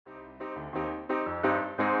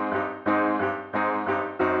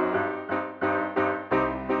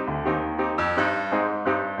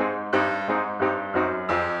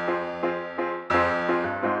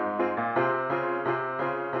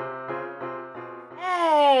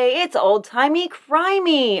It's Old Timey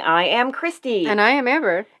Crimey. I am Christy. And I am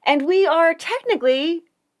Amber. And we are technically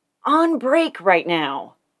on break right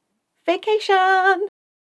now. Vacation.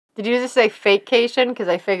 Did you just say fakecation? Because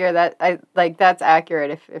I figure that that's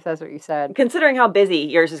accurate if that's what you said. Considering how busy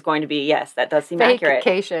yours is going to be, yes, that does seem accurate.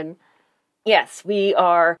 Fakecation. Yes, we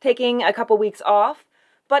are taking a couple weeks off,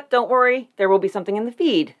 but don't worry, there will be something in the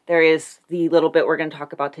feed. There is the little bit we're going to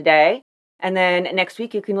talk about today. And then next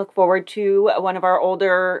week you can look forward to one of our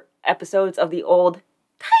older episodes of the Old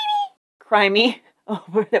Timey Crimey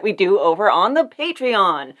that we do over on the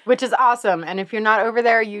Patreon. Which is awesome. And if you're not over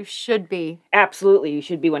there, you should be. Absolutely. You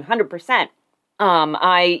should be 100%.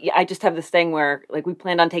 I just have this thing where, like, we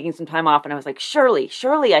planned on taking some time off, and I was like, surely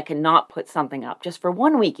I cannot put something up just for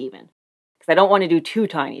 1 week even. Because I don't want to do 2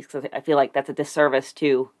 tinies, because I feel like that's a disservice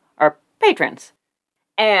to our patrons.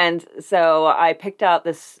 And so I picked out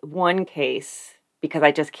this one case, because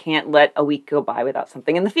I just can't let a week go by without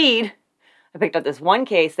something in the feed. I picked out this one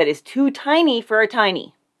case that is too tiny for a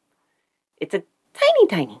tiny. It's a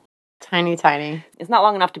tiny. Tiny. It's not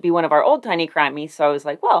long enough to be one of our old Tiny Crimies, so I was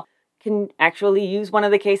like, well, can actually use one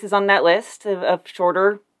of the cases on that list of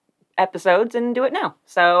shorter episodes and do it now.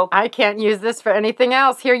 So I can't use this for anything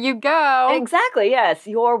else. Here you go. Exactly, yes.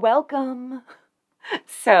 You're welcome.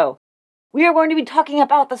 So, we are going to be talking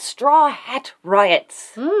about the Straw Hat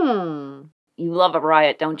Riots. You love a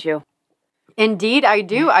riot, don't you? Indeed, I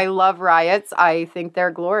do. I love riots. I think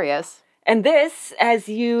they're glorious. And this, as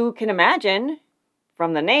you can imagine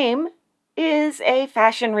from the name, is a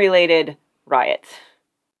fashion-related riot.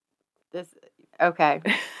 Okay.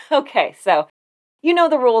 Okay, so you know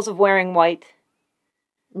the rules of wearing white?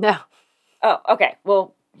 No. Oh, okay.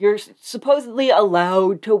 Well, you're supposedly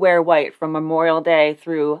allowed to wear white from Memorial Day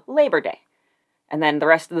through Labor Day. And then the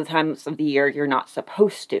rest of the times of the year, you're not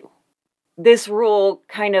supposed to. This rule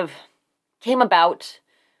kind of came about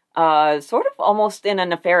sort of almost in a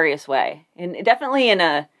nefarious way. And definitely in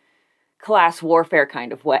a class warfare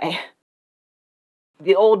kind of way.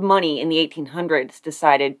 The old money in the 1800s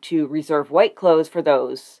decided to reserve white clothes for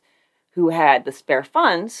those who had the spare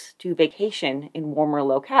funds to vacation in warmer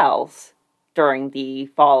locales during the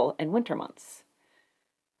fall and winter months.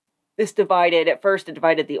 This divided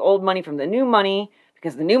the old money from the new money,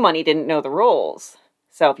 because the new money didn't know the rules.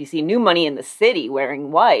 So if you see new money in the city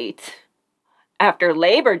wearing white after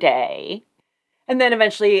Labor Day, and then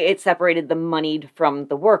eventually it separated the moneyed from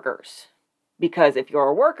the workers. Because if you're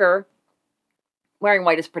a worker, wearing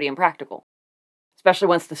white is pretty impractical, especially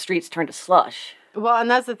once the streets turn to slush. Well,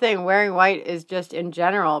 and that's the thing. Wearing white is just, in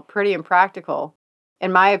general, pretty impractical,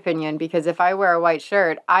 in my opinion, because if I wear a white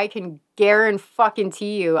shirt, I can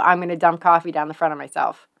guarantee you I'm going to dump coffee down the front of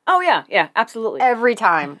myself. Oh, yeah, absolutely. Every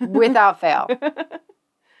time, without fail.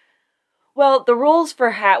 Well, the rules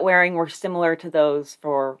for hat wearing were similar to those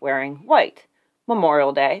for wearing white,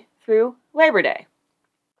 Memorial Day through Labor Day.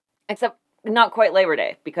 Except not quite Labor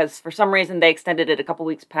Day, because for some reason they extended it a couple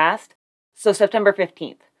weeks past. So September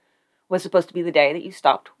 15th was supposed to be the day that you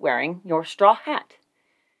stopped wearing your straw hat.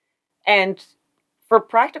 And for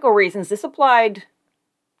practical reasons, this applied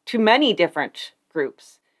to many different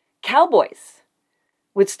groups. Cowboys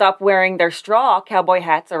would stop wearing their straw cowboy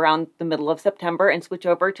hats around the middle of September and switch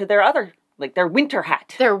over to their other, like their winter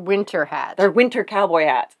hat. Their winter hat. Their winter cowboy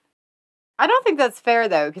hat. I don't think that's fair,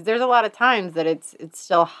 though, because there's a lot of times that it's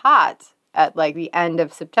still hot at, like, the end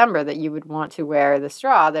of September that you would want to wear the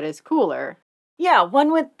straw that is cooler. Yeah,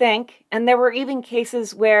 one would think. And there were even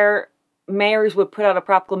cases where mayors would put out a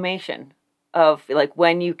proclamation of, like,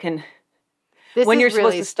 when you can... when you're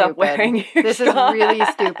supposed to stop wearing your This is straw really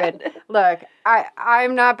hat. stupid. Look,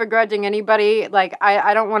 I'm not begrudging anybody. Like,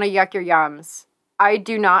 I don't want to yuck your yums. I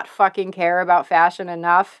do not fucking care about fashion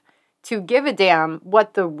enough to give a damn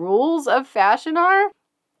what the rules of fashion are.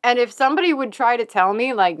 And if somebody would try to tell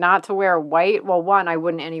me, like, not to wear white, well, one, I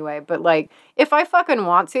wouldn't anyway. But, like, if I fucking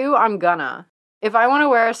want to, I'm gonna. If I want to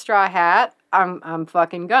wear a straw hat, I'm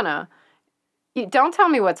fucking gonna. Don't tell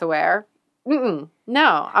me what to wear. No,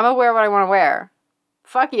 I'm gonna wear what I want to wear.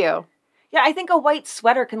 Fuck you. Yeah, I think a white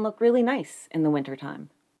sweater can look really nice in the wintertime.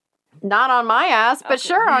 Not on my ass, but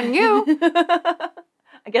sure on you.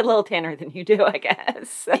 I get a little tanner than you do, I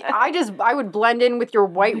guess. I would blend in with your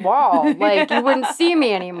white wall. Like, you wouldn't see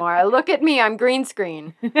me anymore. Look at me, I'm green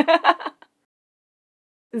screen.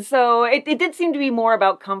 So it did seem to be more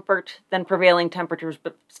about comfort than prevailing temperatures,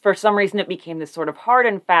 but for some reason it became this sort of hard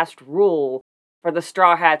and fast rule for the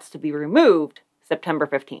straw hats to be removed September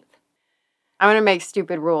 15th. I'm going to make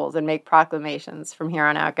stupid rules and make proclamations from here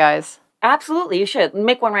on out, guys. Absolutely, you should.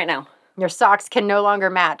 Make one right now. Your socks can no longer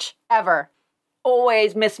match, ever.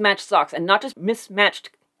 Always mismatched socks, and not just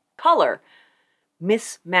mismatched color,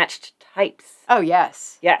 mismatched types. Oh,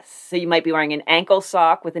 yes. Yes. So you might be wearing an ankle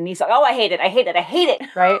sock with a knee sock. Oh, I hate it. I hate it. I hate it.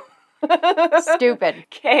 Right? Stupid.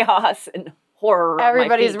 Chaos and horror.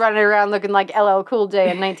 Everybody's running around looking like LL Cool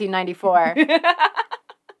J in 1994.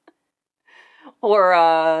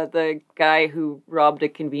 Or the guy who robbed a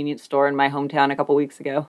convenience store in my hometown a couple weeks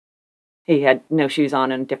ago. He had no shoes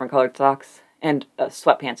on and different colored socks and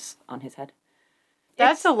sweatpants on his head.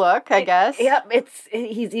 That's a look, I guess. Yep,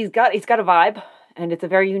 he's got a vibe, and it's a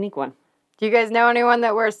very unique one. Do you guys know anyone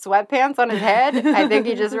that wears sweatpants on his head? I think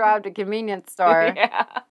he just robbed a convenience store. Yeah.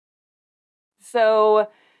 So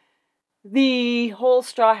the whole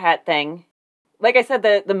straw hat thing, like I said,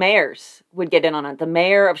 the mayors would get in on it. The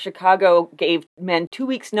mayor of Chicago gave men 2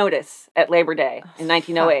 weeks notice at Labor Day in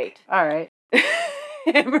 1908. Fuck. All right.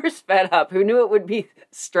 Amber's fed up. Who knew it would be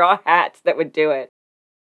straw hats that would do it?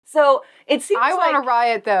 So it seems I want like... a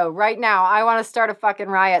riot, though, right now. I want to start a fucking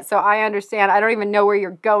riot. So I understand. I don't even know where you're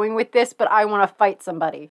going with this, but I want to fight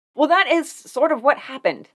somebody. Well, that is sort of what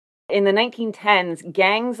happened. In the 1910s,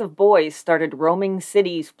 gangs of boys started roaming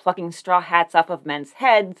cities, plucking straw hats off of men's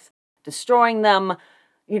heads, destroying them,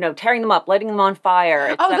 tearing them up, lighting them on fire,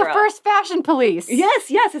 etc. Oh, the first fashion police. Yes,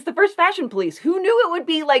 it's the first fashion police. Who knew it would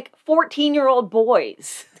be like 14-year-old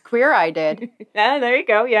boys? Queer Eye did. Yeah, there you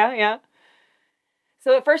go. Yeah.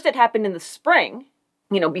 So at first it happened in the spring,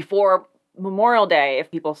 before Memorial Day, if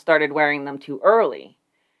people started wearing them too early.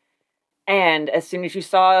 And as soon as you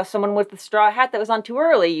saw someone with the straw hat that was on too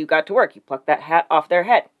early, you got to work. You plucked that hat off their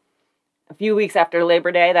head. A few weeks after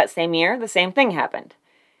Labor Day that same year, the same thing happened.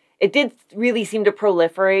 It did really seem to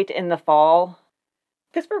proliferate in the fall.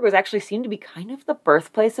 Pittsburgh was actually seemed to be kind of the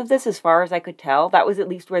birthplace of this, as far as I could tell. That was at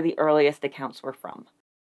least where the earliest accounts were from.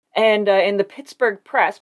 And in the Pittsburgh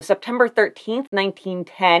Press, September 13th,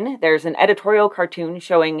 1910, there's an editorial cartoon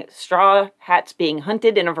showing straw hats being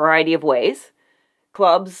hunted in a variety of ways.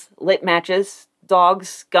 Clubs, lit matches,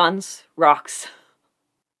 dogs, guns, rocks.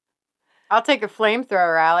 I'll take a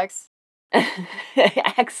flamethrower, Alex.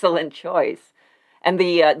 Excellent choice. And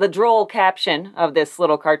the droll caption of this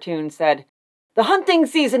little cartoon said, "The hunting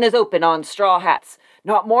season is open on straw hats.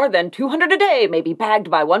 Not more than 200 a day may be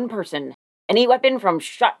bagged by one person. Any weapon from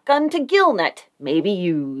shotgun to gill net may be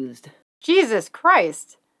used." Jesus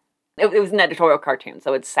Christ. It was an editorial cartoon,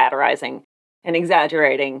 so it's satirizing and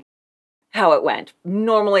exaggerating how it went.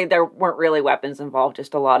 Normally, there weren't really weapons involved,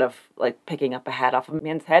 just a lot of, picking up a hat off a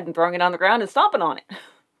man's head and throwing it on the ground and stomping on it.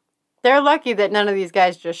 They're lucky that none of these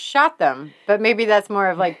guys just shot them, but maybe that's more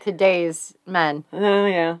of, today's men. Oh,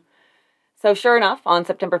 yeah. So sure enough, on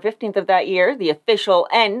September 15th of that year, the official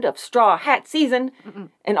end of straw hat season,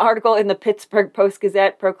 an article in the Pittsburgh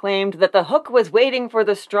Post-Gazette proclaimed that the hook was waiting for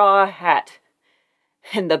the straw hat.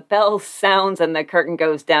 And the bell sounds and the curtain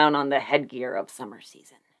goes down on the headgear of summer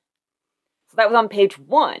season. So that was on page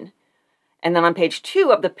 1. And then on page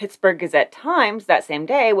 2 of the Pittsburgh Gazette-Times that same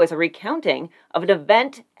day was a recounting of an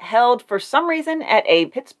event held for some reason at a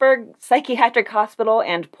Pittsburgh psychiatric hospital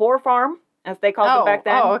and poor farm, as they called it back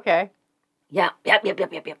then. Oh, okay. Yeah.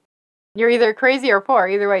 You're either crazy or poor.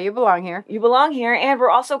 Either way, you belong here. You belong here, and we're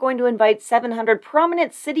also going to invite 700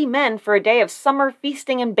 prominent city men for a day of summer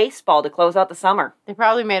feasting and baseball to close out the summer. They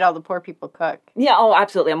probably made all the poor people cook. Yeah,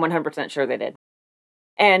 absolutely. I'm 100% sure they did.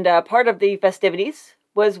 And part of the festivities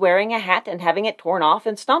was wearing a hat and having it torn off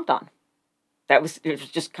and stomped on. It was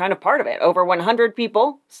just kind of part of it. Over 100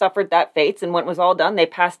 people suffered that fate, and when it was all done, they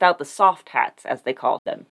passed out the soft hats, as they called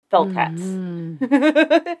them. Felt hats.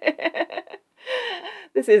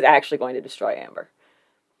 This is actually going to destroy Amber.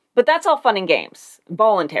 But that's all fun and games.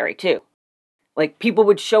 Voluntary, too. People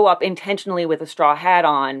would show up intentionally with a straw hat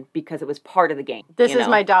on because it was part of the game. This is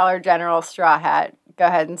my Dollar General straw hat. Go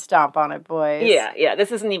ahead and stomp on it, boys. Yeah.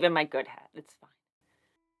 This isn't even my good hat. It's fine.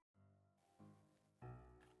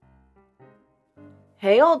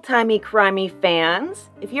 Hey, old-timey, crimey fans.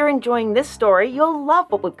 If you're enjoying this story, you'll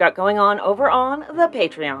love what we've got going on over on the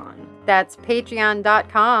Patreon. That's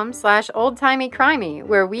patreon.com/oldtimeycrimey,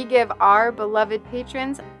 where we give our beloved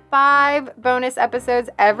patrons 5 bonus episodes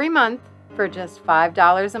every month for just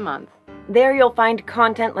 $5 a month. There you'll find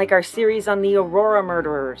content like our series on the Aurora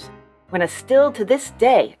murderers, when a still to this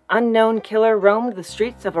day unknown killer roamed the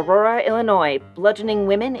streets of Aurora, Illinois, bludgeoning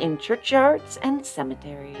women in churchyards and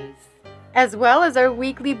cemeteries. As well as our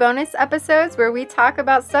weekly bonus episodes where we talk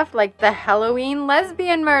about stuff like the Halloween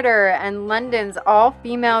lesbian murder and London's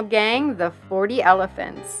all-female gang, the 40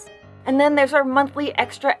 Elephants. And then there's our monthly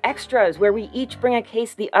extras where we each bring a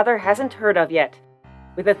case the other hasn't heard of yet,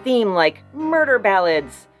 with a theme like murder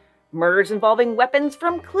ballads, murders involving weapons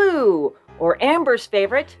from Clue, or Amber's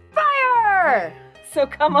favorite, fire! So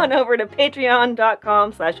come on over to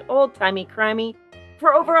patreon.com/oldtimeycrimey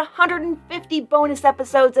for over 150 bonus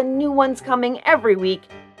episodes and new ones coming every week.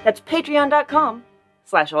 That's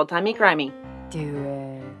patreon.com/oldtimeycrimey.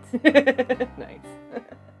 Do it. Nice.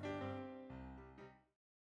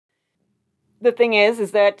 The thing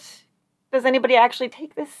is that, does anybody actually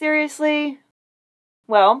take this seriously?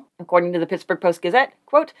 Well, according to the Pittsburgh Post-Gazette,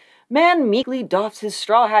 quote, "Man meekly doffs his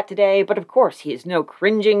straw hat today, but of course he is no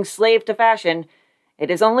cringing slave to fashion. It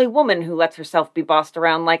is only woman who lets herself be bossed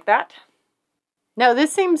around like that." No,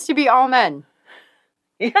 this seems to be all men.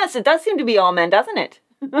 Yes, it does seem to be all men, doesn't it?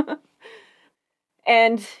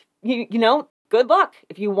 And, you know, good luck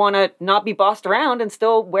if you want to not be bossed around and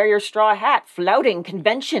still wear your straw hat, flouting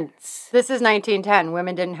conventions. This is 1910.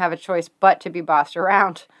 Women didn't have a choice but to be bossed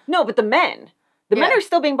around. No, but the men are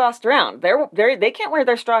still being bossed around. They can't wear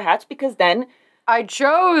their straw hats because then... I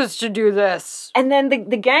chose to do this. And then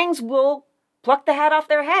the gangs will pluck the hat off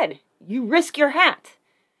their head. You risk your hat.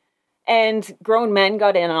 And grown men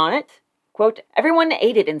got in on it. Quote, "Everyone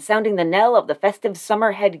aided in sounding the knell of the festive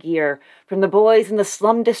summer headgear, from the boys in the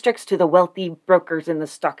slum districts to the wealthy brokers in the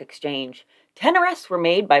stock exchange. 10 arrests were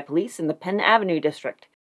made by police in the Penn Avenue district.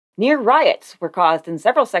 Near riots were caused in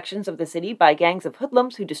several sections of the city by gangs of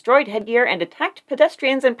hoodlums who destroyed headgear and attacked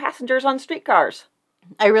pedestrians and passengers on streetcars."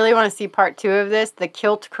 I really want to see part 2 of this, the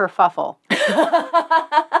kilt kerfuffle.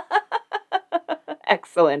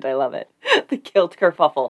 Excellent, I love it. The kilt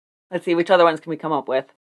kerfuffle. Let's see, which other ones can we come up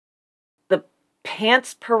with? The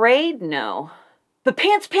pants parade? No. The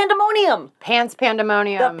pants pandemonium! Pants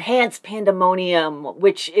pandemonium. The pants pandemonium,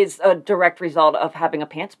 which is a direct result of having a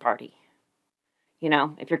pants party. You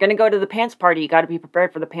know, if you're going to go to the pants party, you got to be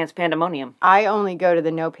prepared for the pants pandemonium. I only go to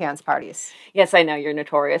the no pants parties. Yes, I know, you're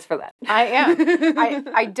notorious for that. I am.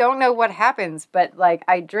 I don't know what happens, but like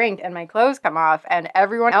I drink and my clothes come off and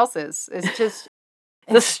everyone else's. It's just...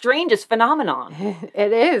 The strangest phenomenon.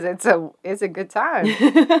 It is. It's a good time.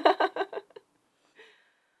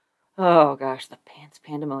 Oh gosh, the pants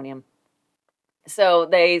pandemonium. So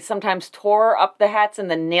they sometimes tore up the hats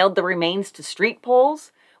and then nailed the remains to street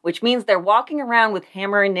poles, which means they're walking around with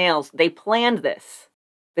hammer and nails. They planned this.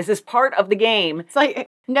 This is part of the game. It's like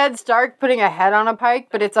Ned Stark putting a head on a pike,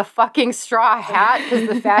 but it's a fucking straw hat because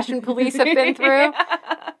the fashion police have been through.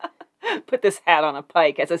 Put this hat on a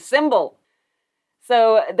pike as a symbol.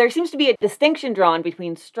 So there seems to be a distinction drawn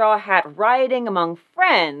between straw hat rioting among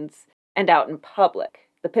friends and out in public.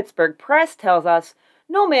 The Pittsburgh Press tells us,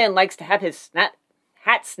 "No man likes to have his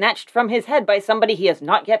hat snatched from his head by somebody he has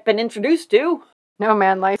not yet been introduced to." No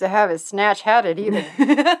man likes to have his snatch hatted either.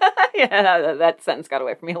 Yeah, that sentence got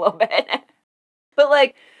away from me a little bit. But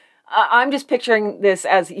like, I'm just picturing this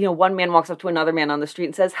as, you know, one man walks up to another man on the street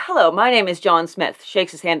and says, "Hello, my name is John Smith,"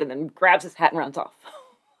 shakes his hand and then grabs his hat and runs off.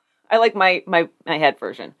 I like my head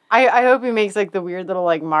version. I hope he makes like the weird little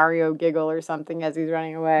like Mario giggle or something as he's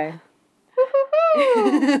running away.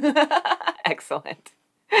 Excellent.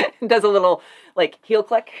 Does a little like heel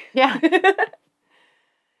click. Yeah.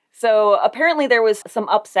 So apparently there was some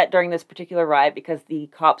upset during this particular riot because the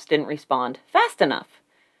cops didn't respond fast enough.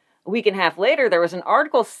 A week and a half later, there was an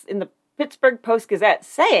article in the Pittsburgh Post-Gazette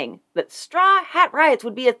saying that straw hat riots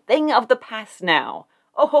would be a thing of the past now.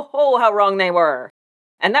 Oh ho ho, how wrong they were.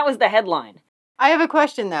 And that was the headline. I have a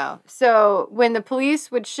question, though. So when the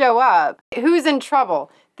police would show up, who's in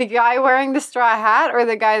trouble? The guy wearing the straw hat or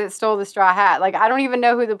the guy that stole the straw hat? Like, I don't even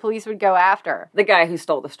know who the police would go after. The guy who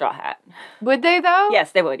stole the straw hat. Would they, though?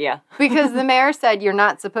 Yes, they would, yeah. Because the mayor said you're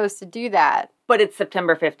not supposed to do that. But it's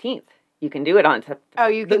September 15th. You can do it on September. Oh,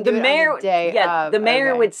 you can do it on the day of. The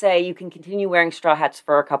mayor okay. would say you can continue wearing straw hats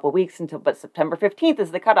for a couple weeks but September 15th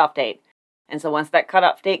is the cutoff date. And so once that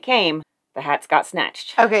cutoff date came, the hats got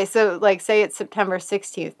snatched. Okay, so like say it's September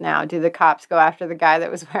 16th now. Do the cops go after the guy that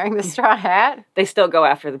was wearing the straw hat? They still go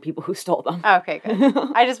after the people who stole them. Okay, good.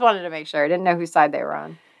 I just wanted to make sure. I didn't know whose side they were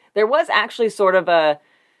on. There was actually sort of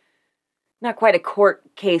not quite a court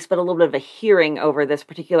case, but a little bit of a hearing over this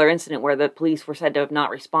particular incident where the police were said to have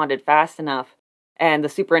not responded fast enough. And the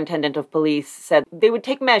superintendent of police said they would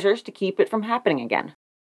take measures to keep it from happening again.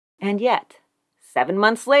 And yet, 7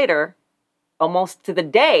 months later, almost to the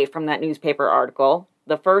day from that newspaper article,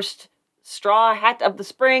 the first straw hat of the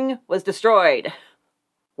spring was destroyed.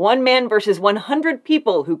 One man versus 100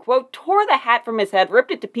 people who, quote, tore the hat from his head,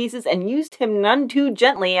 ripped it to pieces, and used him none too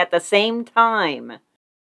gently at the same time.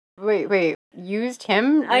 Wait. Used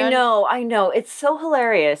him? I know. It's so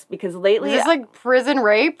hilarious because lately... Is this like prison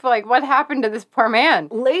rape? Like, what happened to this poor man?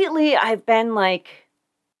 Lately, I've been like...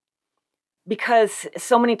 Because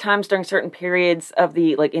so many times during certain periods of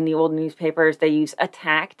in the old newspapers, they use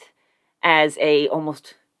attacked as a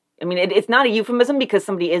almost I mean, it's not a euphemism because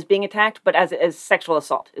somebody is being attacked, but as sexual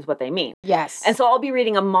assault is what they mean. Yes. And so I'll be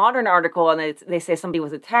reading a modern article and they say somebody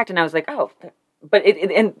was attacked, and I was like, oh, but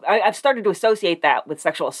I've started to associate that with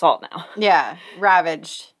sexual assault now. Yeah,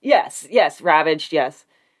 ravaged. Yes, ravaged, yes.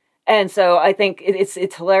 And so I think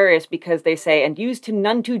it's hilarious because they say, and used to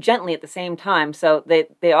none too gently at the same time. So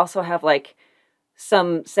they also have like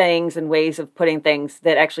some sayings and ways of putting things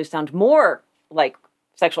that actually sound more like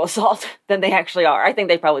sexual assault than they actually are. I think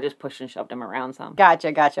they probably just pushed and shoved him around some.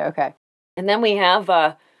 Gotcha, okay. And then we have,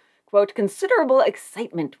 quote, considerable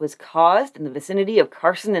excitement was caused in the vicinity of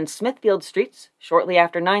Carson and Smithfield Streets shortly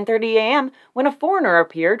after 9:30 a.m. when a foreigner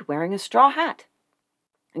appeared wearing a straw hat.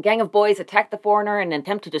 A gang of boys attacked the foreigner in an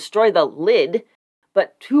attempt to destroy the lid,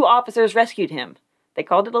 but 2 officers rescued him. They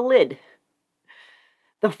called it a lid.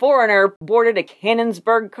 The foreigner boarded a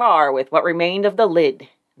Canonsburg car with what remained of the lid.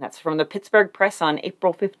 That's from the Pittsburgh Press on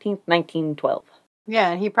April 15th, 1912.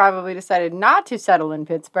 Yeah, and he probably decided not to settle in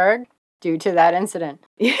Pittsburgh due to that incident.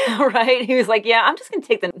 Yeah, right? He was like, yeah, I'm just going to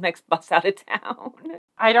take the next bus out of town.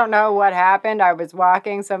 I don't know what happened. I was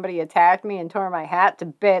walking, somebody attacked me and tore my hat to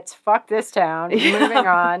bits. Fuck this town. Yeah. Moving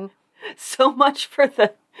on. So much for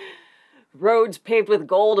the roads paved with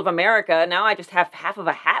gold of America. Now I just have half of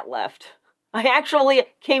a hat left. I actually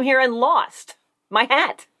came here and lost my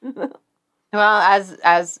hat. Well,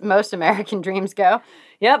 as most American dreams go.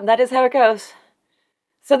 Yep, that is how it goes.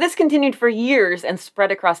 So this continued for years and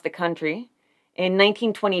spread across the country. In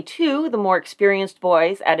 1922, the more experienced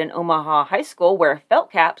boys at an Omaha high school wear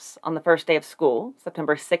felt caps on the first day of school,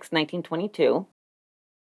 September 6, 1922.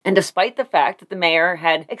 And despite the fact that the mayor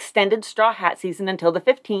had extended straw hat season until the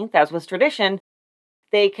 15th, as was tradition,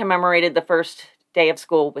 they commemorated the first day of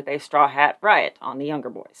school with a straw hat riot on the younger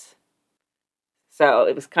boys. So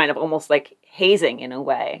it was kind of almost like hazing in a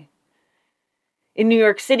way. In New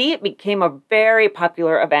York City, it became a very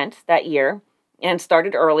popular event that year and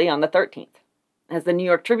started early on the 13th. As the New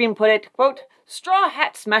York Tribune put it, quote, straw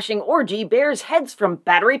hat smashing orgy bears heads from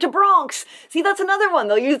Battery to Bronx. See, that's another one.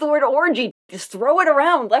 They'll use the word orgy. Just throw it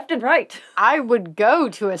around left and right. I would go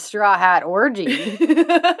to a straw hat orgy.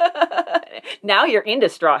 Now you're into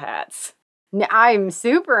straw hats. I'm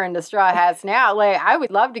super into straw hats now. Like, I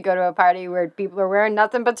would love to go to a party where people are wearing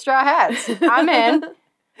nothing but straw hats. I'm in.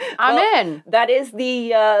 I'm in. That is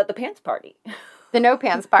the pants party. The no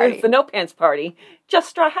pants party. It's the no pants party. Just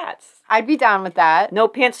straw hats. I'd be down with that. No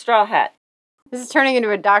pants, straw hat. This is turning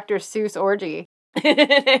into a Dr. Seuss orgy.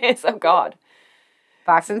 Oh, God.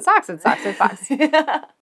 Fox and socks and socks and fox.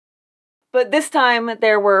 But this time,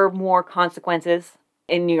 there were more consequences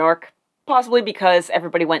in New York, possibly because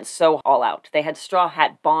everybody went so all out. They had straw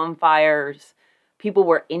hat bonfires. People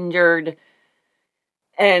were injured.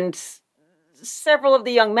 And several of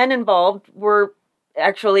the young men involved were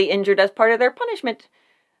actually injured as part of their punishment.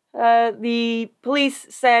 The police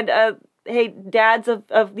said, hey, dads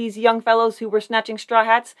of these young fellows who were snatching straw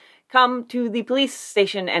hats, come to the police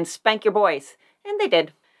station and spank your boys. And they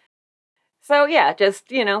did. So yeah, just,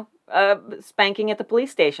 spanking at the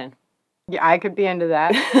police station. Yeah, I could be into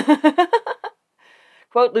that.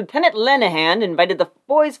 Quote, Lieutenant Lenehan invited the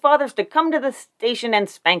boys' fathers to come to the station and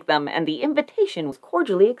spank them, and the invitation was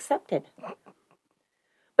cordially accepted.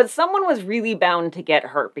 But someone was really bound to get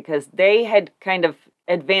hurt because they had kind of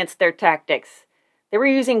advanced their tactics. They were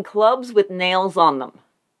using clubs with nails on them.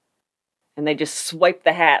 And they just swipe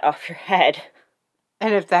the hat off your head.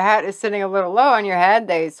 And if the hat is sitting a little low on your head,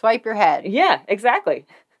 they swipe your head. Yeah, exactly.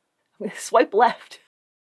 Swipe left.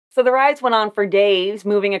 So the riots went on for days,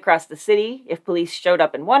 moving across the city. If police showed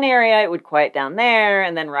up in one area, it would quiet down there,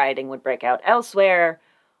 and then rioting would break out elsewhere.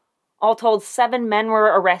 All told, 7 men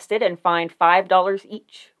were arrested and fined $5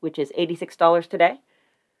 each, which is $86 today.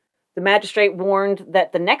 The magistrate warned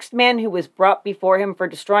that the next man who was brought before him for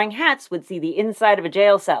destroying hats would see the inside of a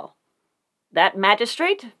jail cell. That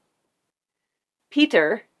magistrate?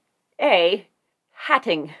 Peter A.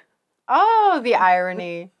 Hatting. Oh, the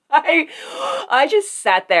irony. I just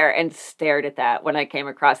sat there and stared at that when I came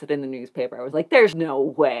across it in the newspaper. I was like, there's no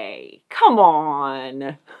way. Come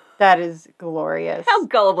on. That is glorious. How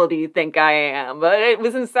gullible do you think I am? But it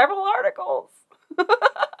was in several articles.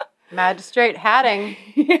 Magistrate Hatting.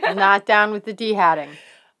 Yeah. Not down with the de-hatting.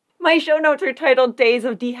 My show notes are titled Days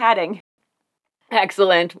of De-hatting.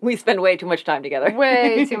 Excellent. We spend way too much time together.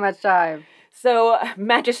 Way too much time. So,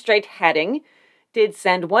 Magistrate Hatting did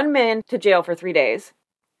send 1 man to jail for 3 days,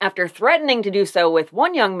 after threatening to do so with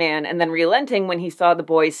one young man and then relenting when he saw the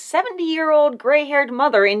boy's 70-year-old gray-haired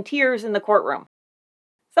mother in tears in the courtroom.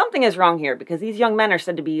 Something is wrong here, because these young men are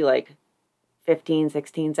said to be like 15,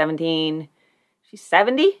 16, 17. She's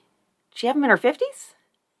 70? She have them in her 50s?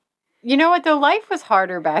 You know what, though? Life was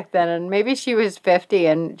harder back then, and maybe she was 50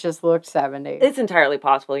 and just looked 70. It's entirely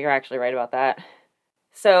possible. You're actually right about that.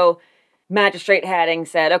 So, Magistrate Hadding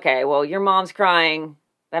said, okay, well, your mom's crying.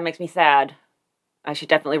 That makes me sad. I should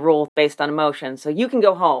definitely rule based on emotion. So you can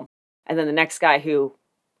go home. And then the next guy who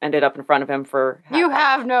ended up in front of him for... You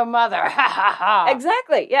have no mother. Ha ha ha.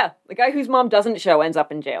 Exactly, yeah. The guy whose mom doesn't show ends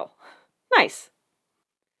up in jail. Nice.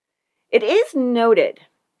 It is noted,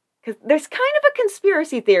 because there's kind of a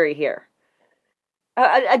conspiracy theory here.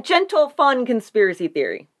 A gentle, fun conspiracy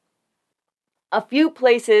theory. A few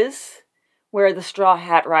places where the straw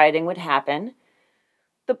hat rioting would happen,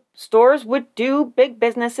 the stores would do big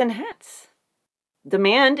business in hats.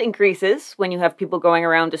 Demand increases when you have people going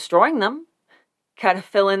around destroying them. Gotta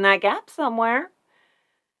fill in that gap somewhere.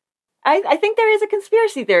 I think there is a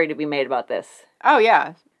conspiracy theory to be made about this. Oh,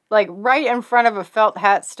 yeah. Like, right in front of a felt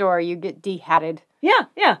hat store, you get de-hatted.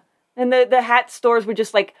 Yeah. And the hat stores would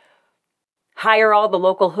just, like, hire all the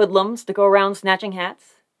local hoodlums to go around snatching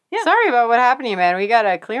hats. Yeah. Sorry about what happened to you, man. We got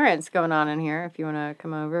a clearance going on in here if you want to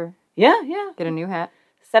come over. Yeah. Get a new hat.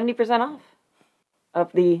 70% off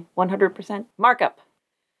of the 100% markup.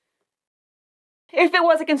 If it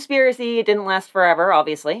was a conspiracy, it didn't last forever,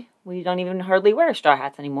 obviously. We don't even hardly wear straw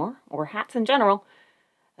hats anymore, or hats in general.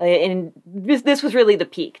 And this was really the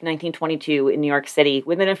peak, 1922 in New York City.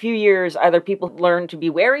 Within a few years, either people learned to be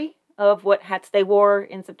wary of what hats they wore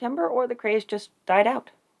in September, or the craze just died out.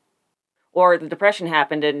 Or the Depression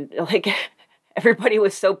happened and, like, everybody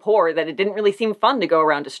was so poor that it didn't really seem fun to go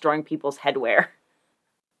around destroying people's headwear.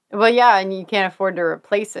 Well, yeah, and you can't afford to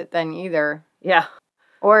replace it then either. Yeah.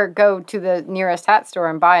 Or go to the nearest hat store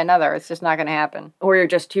and buy another. It's just not going to happen. Or you're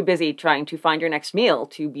just too busy trying to find your next meal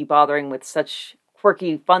to be bothering with such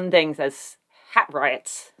quirky, fun things as hat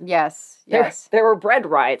riots. Yes. There were bread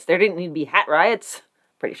riots. There didn't need to be hat riots.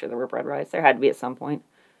 Pretty sure there were bread riots. There had to be at some point.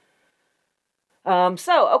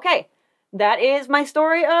 Okay. That is my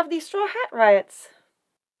story of the straw hat riots.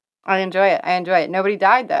 I enjoy it. Nobody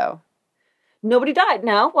died, though. Nobody died,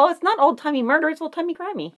 no. Well, it's not old-timey murder. It's old-timey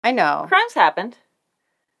crimey. I know. Crimes happened.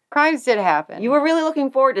 Crimes did happen. You were really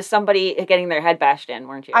looking forward to somebody getting their head bashed in,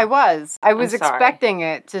 weren't you? I was expecting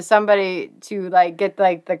it to somebody to, like, get,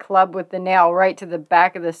 like, the club with the nail right to the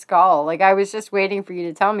back of the skull. Like, I was just waiting for you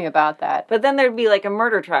to tell me about that. But then there'd be, like, a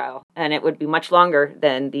murder trial, and it would be much longer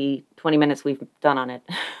than the 20 minutes we've done on it.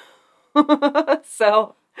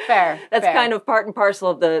 So... Fair. That's kind of part and parcel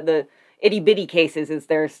of the itty-bitty cases, is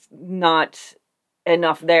there's not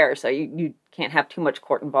enough there, so you can't have too much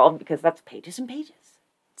court involved, because that's pages and pages.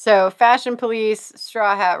 So, fashion police,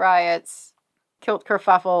 straw hat riots, kilt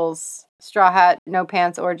kerfuffles, straw hat, no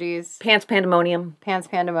pants orgies. Pants pandemonium. Pants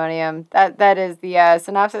pandemonium. That is the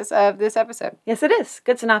synopsis of this episode. Yes, it is.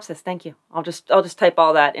 Good synopsis. Thank you. I'll just type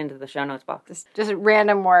all that into the show notes box. Just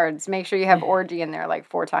random words. Make sure you have orgy in there like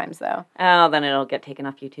 4 times, though. Oh, then it'll get taken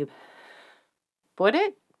off YouTube. Would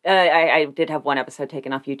it? I did have one episode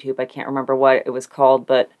taken off YouTube. I can't remember what it was called,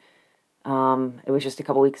 but it was just a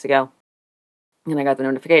couple weeks ago. And I got the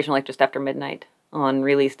notification like just after midnight on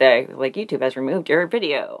release day. Like, YouTube has removed your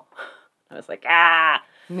video. I was like,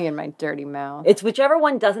 Me and my dirty mouth. It's whichever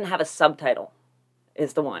one doesn't have a subtitle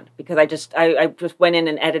is the one. Because I just went in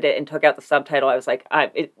and edited it and took out the subtitle. I was like,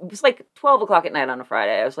 it was like 12 o'clock at night on a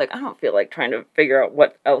Friday. I was like, I don't feel like trying to figure out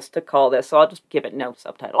what else to call this, so I'll just give it no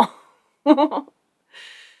subtitle.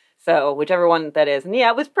 So, whichever one that is. And yeah,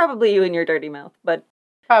 it was probably you and your dirty mouth, but...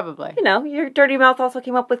 Probably. You know, your dirty mouth also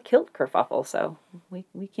came up with kilt kerfuffle, so we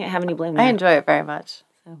can't have any blame there. I enjoy it very much.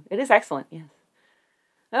 So it is excellent, yes.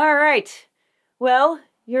 All right. Well,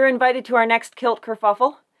 you're invited to our next kilt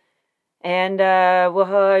kerfuffle. And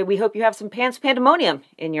we hope you have some pants pandemonium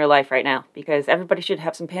in your life right now, because everybody should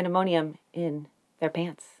have some pandemonium in their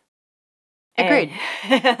pants. Agreed.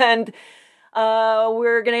 And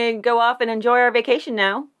we're going to go off and enjoy our vacation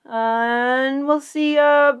now. And we'll see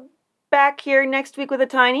back here next week with a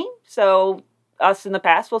tiny. So us in the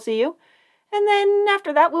past, we'll see you. And then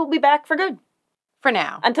after that, we'll be back for good. For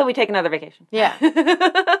now. Until we take another vacation. Yeah.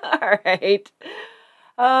 All right.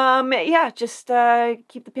 Yeah, just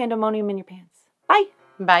keep the pandemonium in your pants. Bye.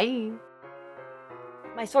 Bye.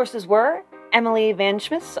 My sources were Emily Van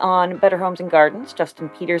Schmitz on Better Homes and Gardens, Justin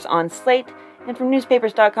Peters on Slate, and from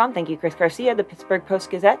newspapers.com, thank you, Chris Garcia, the Pittsburgh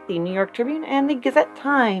Post-Gazette, the New York Tribune, and the Gazette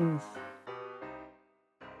Times.